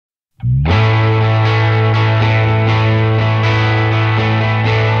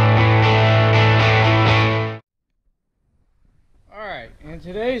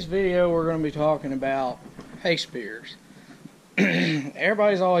going to be talking about hay spears.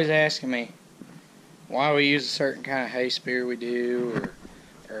 Everybody's always asking me why we use a certain kind of hay spear we do,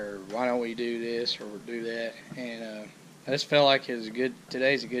 or why don't we do this or do that. And I just felt like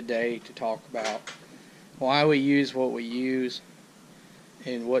today's a good day to talk about why we use what we use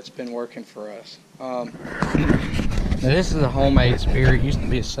and what's been working for us. Now this is a homemade spear. It used to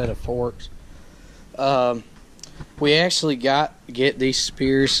be a set of forks. We actually get these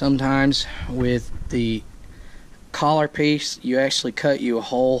spears sometimes with the collar piece. You actually cut you a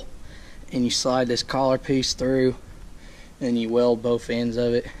hole and you slide this collar piece through and you weld both ends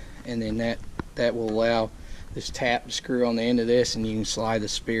of it, and then that will allow this tap to screw on the end of this, and you can slide the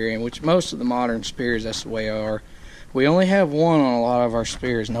spear in, which most of the modern spears, that's the way they are. We only have one on a lot of our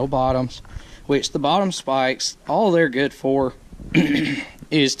spears, no bottoms, which the bottom spikes, all they're good for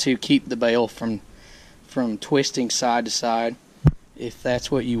is to keep the bale from twisting side to side, if that's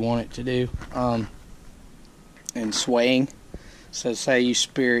what you want it to do, and swaying. So say you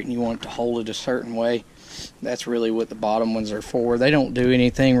spear it and you want it to hold it a certain way, that's really what the bottom ones are for. They don't do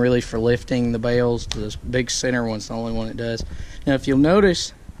anything really for lifting the bales. The big center one's the only one that does. Now if you'll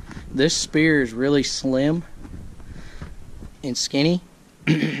notice, this spear is really slim and skinny.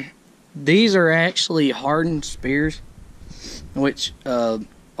 These are actually hardened spears, which a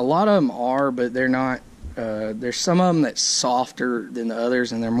lot of them are, but they're not. There's some of them that's softer than the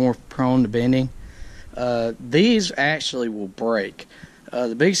others, and they're more prone to bending. These actually will break.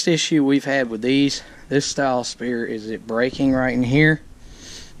 The biggest issue we've had with this style spear is it breaking right in here.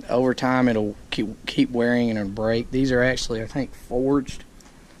 Over time it'll keep wearing and it'll break. These are actually, I think, forged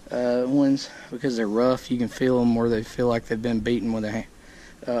ones, because they're rough. You can feel them where they feel like they've been beaten with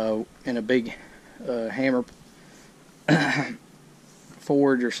in a big hammer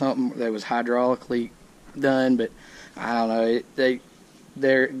forge or something that was hydraulically done. But I don't know,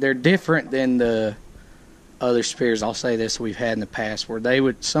 they're different than the other spears, I'll say this, we've had in the past,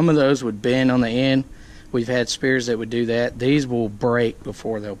 where some of those would bend on the end. We've had spears that would do that. These will break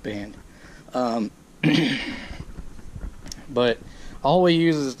before they'll bend. But all we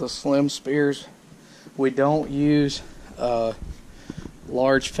use is the slim spears. We don't use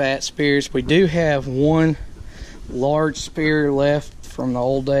large fat spears. We do have one large spear left from the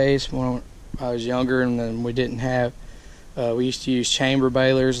old days when I was younger, and then we didn't have. We used to use chamber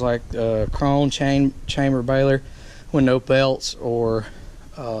balers, like Krone chamber baler with no belts, or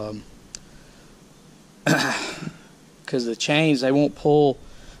because the chains, they won't pull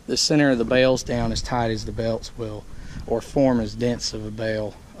the center of the bales down as tight as the belts will, or form as dense of a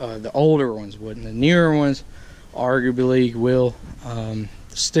bale. The older ones wouldn't. The newer ones arguably will.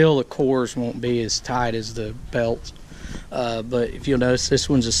 Still, the cores won't be as tight as the belts. But if you'll notice, this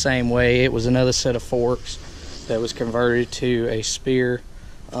one's the same way. It was another set of forks that was converted to a spear.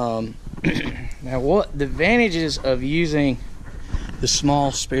 Now, what the advantages of using the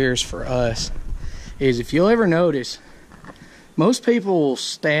small spears for us is, if you'll ever notice, most people will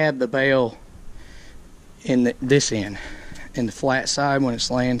stab the bale in this end, in the flat side when it's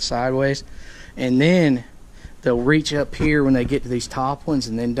laying sideways, and then they'll reach up here when they get to these top ones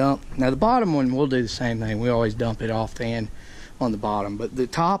and then dump. Now the bottom one, we'll do the same thing. We always dump it off the end on the bottom, but the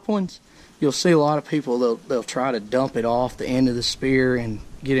top ones, you'll see a lot of people, they'll try to dump it off the end of the spear and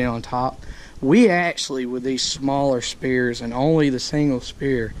get it on top. We actually, with these smaller spears, and only the single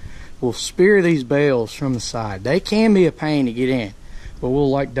spear, will spear these bales from the side. They can be a pain to get in, but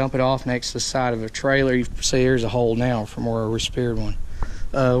we'll like dump it off next to the side of a trailer. You see there's a hole now from where we speared one.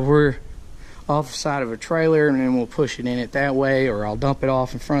 We're off the side of a trailer, and then we'll push it in it that way, or I'll dump it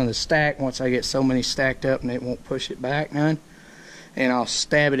off in front of the stack once I get so many stacked up and it won't push it back none. And I'll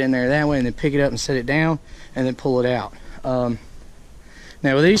stab it in there that way, and then pick it up and set it down, and then pull it out.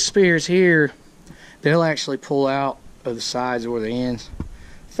 Now with these spears here, they'll actually pull out of the sides or the ends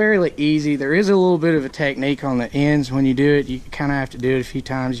fairly easy. There is a little bit of a technique on the ends when you do it. You kind of have to do it a few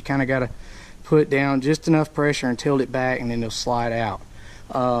times. You kind of got to put down just enough pressure and tilt it back, and then they'll slide out.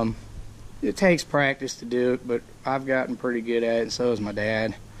 It takes practice to do it, but I've gotten pretty good at it, and so has my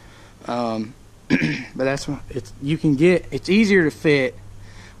dad. But it's easier to fit.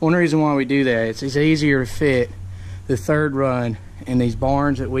 One reason why we do that, it's easier to fit the third run in these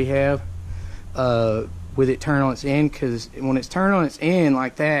barns that we have with it turned on its end, because when it's turned on its end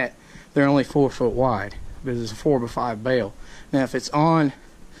like that, they're only 4 foot wide because it's a 4x5 bale. Now if it's on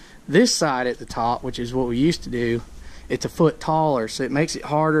this side at the top, which is what we used to do, it's a foot taller, so it makes it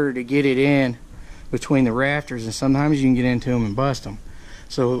harder to get it in between the rafters, and sometimes you can get into them and bust them.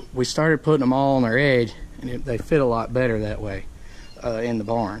 So we started putting them all on their edge, and they fit a lot better that way in the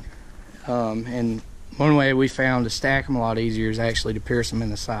barn. And one way we found to stack them a lot easier is actually to pierce them in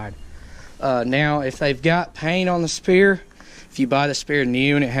the side. Now, if they've got paint on the spear, if you buy the spear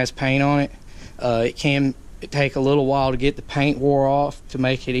new and it has paint on it, it can take a little while to get the paint wore off to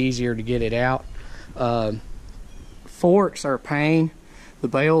make it easier to get it out. Forks are a pain. The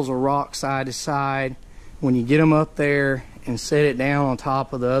bales will rock side to side. When you get them up there and set it down on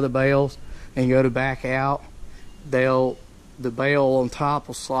top of the other bales and go to back out, the bale on top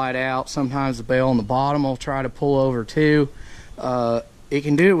will slide out. Sometimes the bale on the bottom will try to pull over too. It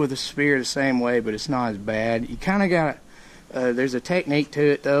can do it with a spear the same way, but it's not as bad. You kind of got to, there's a technique to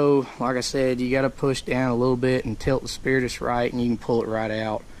it though. Like I said, you got to push down a little bit and tilt the spear just right, and you can pull it right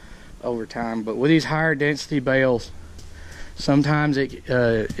out over time. But with these higher density bales, sometimes it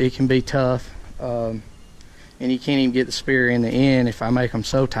can be tough, and you can't even get the spear in the end if I make them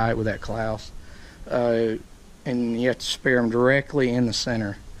so tight with that clouse. And you have to spear them directly in the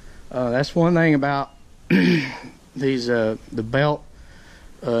center. That's one thing about these the belt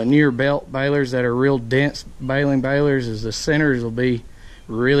near belt balers that are real dense baling balers, is the centers will be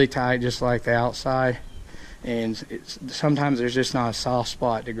really tight just like the outside, and sometimes there's just not a soft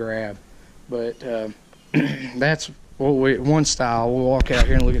spot to grab. But that's one style. We'll walk out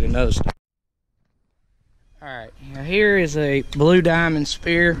here and look at another style. Alright, now here is a Blue Diamond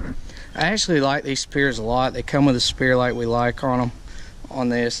spear. I actually like these spears a lot. They come with a spear like we like on them. On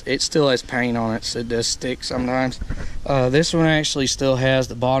this, it still has paint on it, so it does stick sometimes. This one actually still has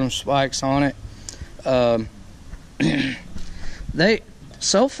the bottom spikes on it.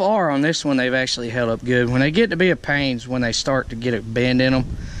 So far on this one, they've actually held up good. When they get to be a pain is when they start to get a bend in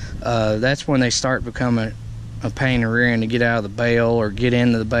them. That's when they start becoming a pain in the rear end to get out of the bale or get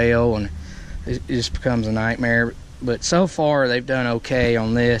into the bale, and it just becomes a nightmare. But so far they've done okay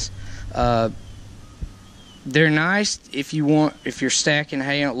on this. They're nice if you're stacking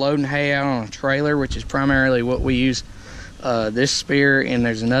hay, loading hay out on a trailer, which is primarily what we use this spear. And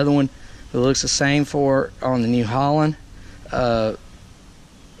there's another one that looks the same for on the New Holland, out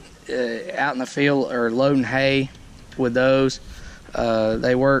in the field or loading hay with those.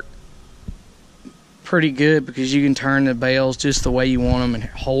 They work pretty good because you can turn the bales just the way you want them and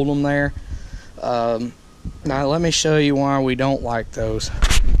hold them there. Now let me show you why we don't like those.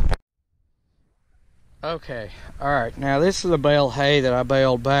 Okay, alright, now this is a bale of hay that I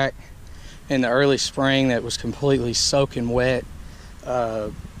baled back in the early spring that was completely soaking wet.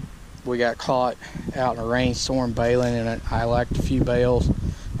 We got caught out in a rainstorm baling, and I lacked a few bales,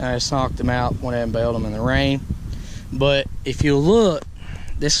 and I just knocked them out, went ahead and baled them in the rain. But if you look,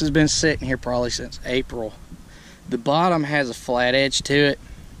 this has been sitting here probably since April. The bottom has a flat edge to it,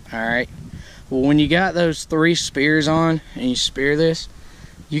 alright. Well, when you got those 3 spears on and you spear this,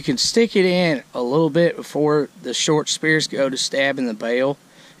 you can stick it in a little bit before the short spears go to stabbing the bale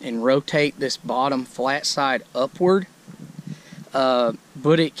and rotate this bottom flat side upward. But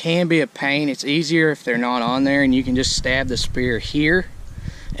it can be a pain. It's easier if they're not on there, and you can just stab the spear here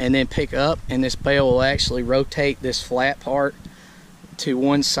and then pick up, and this bale will actually rotate this flat part to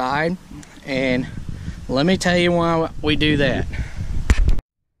one side. And let me tell you why we do that.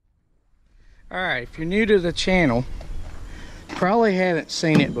 Alright, if you're new to the channel, probably haven't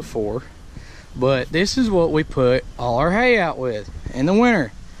seen it before, but this is what we put all our hay out with in the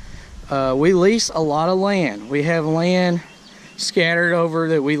winter. We lease a lot of land. We have land scattered over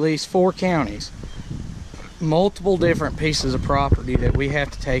that we lease 4 counties, multiple different pieces of property that we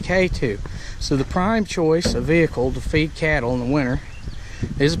have to take hay to. So the prime choice of vehicle to feed cattle in the winter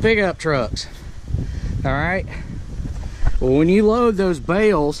is pickup trucks. All right, well, when you load those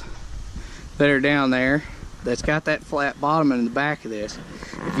bales that are down there that's got that flat bottom in the back of this,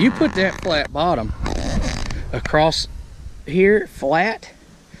 if you put that flat bottom across here flat,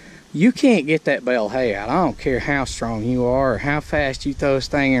 you can't get that bale of hay out. I don't care how strong you are or how fast you throw this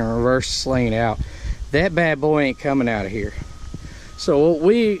thing in reverse, sling it out. That bad boy ain't coming out of here. So what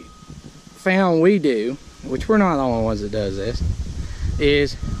we found we do, which we're not the only ones that does this,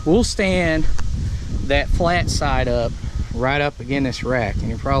 is we'll stand that flat side up right up against this rack. And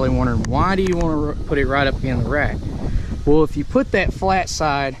you're probably wondering, why do you want to put it right up against the rack? Well, if you put that flat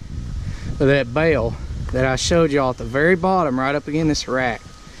side of that bale that I showed y'all at the very bottom right up against this rack,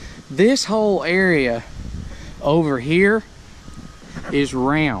 this whole area over here is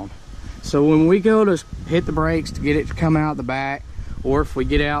round. So when we go to hit the brakes to get it to come out the back, or if we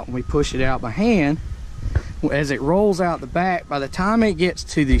get out and we push it out by hand, as it rolls out the back, by the time it gets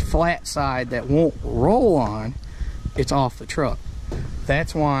to the flat side that won't roll on, it's off the truck.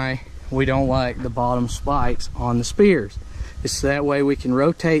 That's why we don't like the bottom spikes on the spears. It's that way we can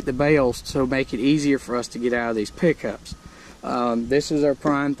rotate the bales to make it easier for us to get out of these pickups. This is our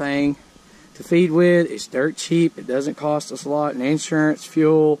prime thing to feed with. It's dirt cheap. It doesn't cost us a lot in insurance,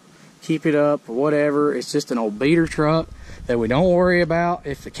 fuel, keep it up or whatever. It's just an old beater truck that we don't worry about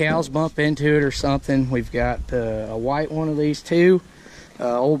if the cows bump into it or something. We've got a white one of these too,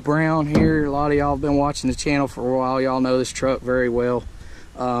 old brown here. A lot of y'all have been watching the channel for a while. Y'all know this truck very well.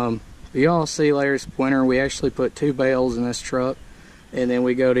 Y'all see later this winter we actually put 2 bales in this truck, and then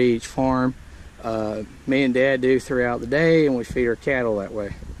we go to each farm. Me and Dad do throughout the day, and we feed our cattle that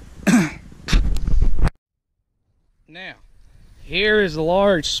way. Now, here is the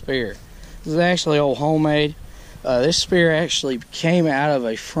large spear. This is actually old homemade. This spear actually came out of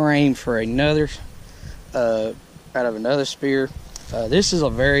a frame for another, spear. This is a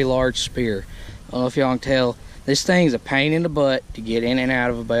very large spear. I don't know if y'all can tell. This thing's a pain in the butt to get in and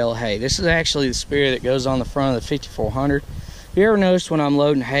out of a bale of hay. This is actually the spear that goes on the front of the 5400. If you ever noticed when I'm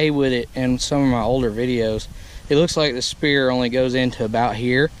loading hay with it in some of my older videos, it looks like the spear only goes into about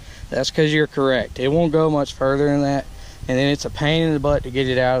here. That's because you're correct. It won't go much further than that, and then it's a pain in the butt to get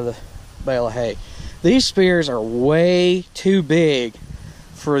it out of the bale of hay. These spears are way too big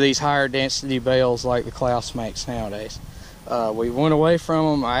for these higher density bales like the Klaus makes nowadays. We went away from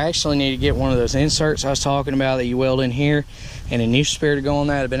them. I actually need to get one of those inserts I was talking about that you weld in here, and a new spear to go on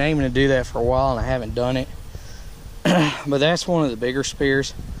that. I've been aiming to do that for a while and I haven't done it. But that's one of the bigger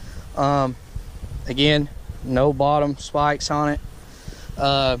spears. Again, no bottom spikes on it.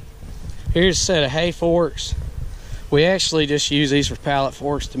 Here's a set of hay forks. We actually just use these for pallet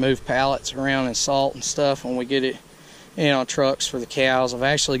forks to move pallets around and salt and stuff when we get it in on trucks for the cows. I've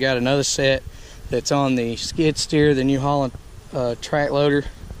actually got another set that's on the skid steer, the New Holland track loader,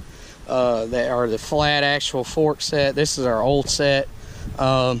 that are the flat actual fork set. This is our old set.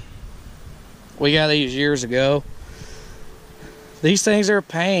 We got these years ago. These things are a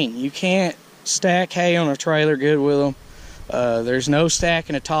pain. You can't stack hay on a trailer good with them. There's no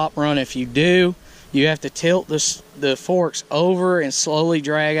stacking a top run. If you do, you have to tilt the forks over and slowly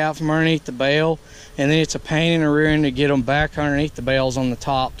drag out from underneath the bale, and then it's a pain in the rear end to get them back underneath the bales on the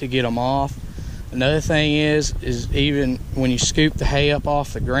top to get them off. Another thing is even when you scoop the hay up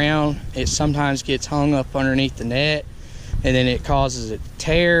off the ground, it sometimes gets hung up underneath the net, and then it causes it to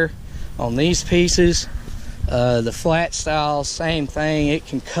tear on these pieces. The flat style, same thing. It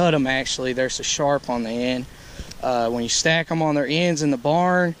can cut them actually. They're so sharp on the end. When you stack them on their ends in the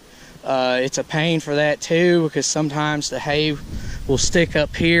barn, it's a pain for that too, because sometimes the hay will stick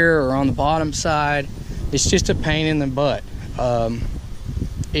up here or on the bottom side. It's just a pain in the butt.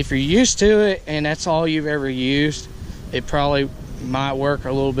 If you're used to it and that's all you've ever used, it probably might work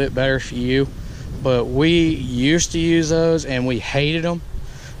a little bit better for you. But we used to use those and we hated them.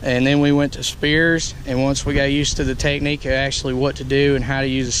 And then we went to spears, and once we got used to the technique of actually what to do and how to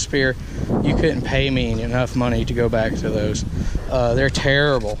use a spear, you couldn't pay me enough money to go back to those. They're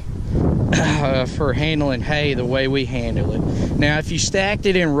terrible for handling hay the way we handle it. Now, if you stacked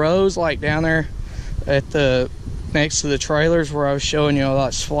it in rows like down there at the next to the trailers where I was showing you all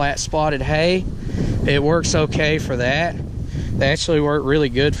that flat spotted hay, it works okay for that. They actually work really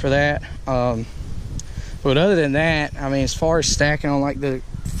good for that. But other than that, I mean, as far as stacking on like the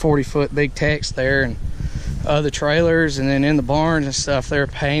 40-foot big techs there and other trailers and then in the barns and stuff, they're a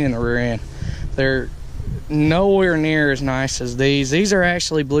pain in the rear end. They're nowhere near as nice as these. These are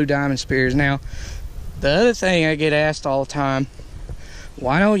actually Blue Diamond spears. Now, the other thing I get asked all the time,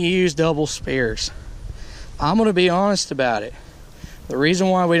 why don't you use double spears? I'm going to be honest about it. The reason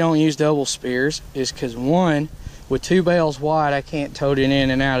why we don't use double spears is because, one, with 2 bales wide, I can't tote it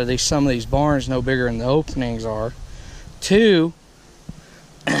in and out of some of these barns no bigger than the openings are. 2,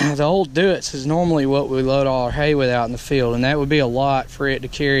 the old Duets is normally what we load all our hay with out in the field, and that would be a lot for it to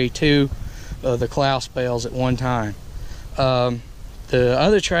carry 2 of the Klaus bales at one time. The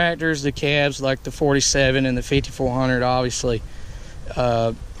other tractors, the cabs like the 47 and the 5400, obviously,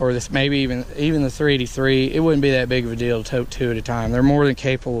 or maybe even the 383, it wouldn't be that big of a deal to tote 2 at a time. They're more than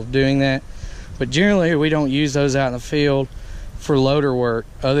capable of doing that, but generally we don't use those out in the field for loader work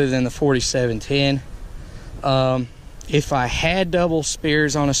other than the 4710. If I had double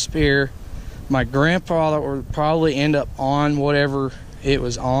spears on a spear, my grandfather would probably end up on whatever it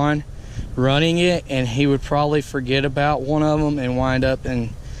was on, running it, and he would probably forget about one of them and wind up and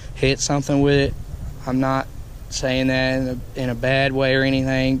hit something with it. I'm not saying that in a bad way or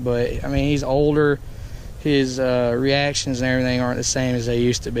anything, but I mean, he's older. His reactions and everything aren't the same as they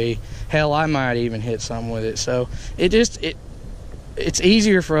used to be. Hell, I might even hit something with it. So it's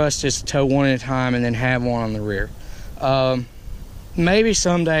easier for us just to tow one at a time and then have one on the rear. Maybe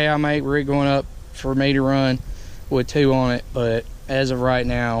someday I may rig one up for me to run with 2 on it, but as of right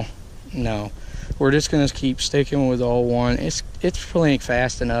now, no. We're just gonna keep sticking with the old one. It's plenty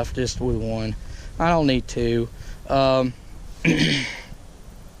fast enough just with 1. I don't need 2.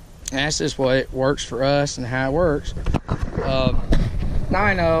 And that's just what works for us and how it works. Now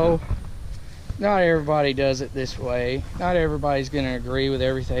I know not everybody does it this way. Not everybody's going to agree with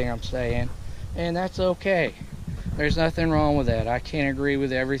everything I'm saying, and that's okay. There's nothing wrong with that. I can't agree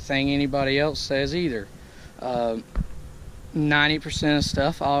with everything anybody else says either. 90% of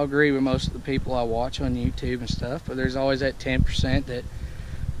stuff I'll agree with most of the people I watch on YouTube and stuff, but there's always that 10% that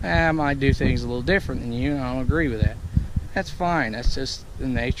I might do things a little different than you, and I don't agree with that. That's fine. That's just the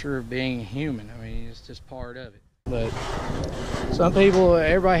nature of being a human. I mean, it's just part of it. But some people,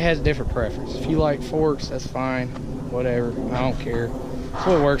 everybody has a different preference. If you like forks, that's fine. Whatever. I don't care. It's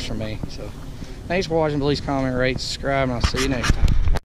what works for me. So thanks for watching. Please comment, rate, subscribe, and I'll see you next time.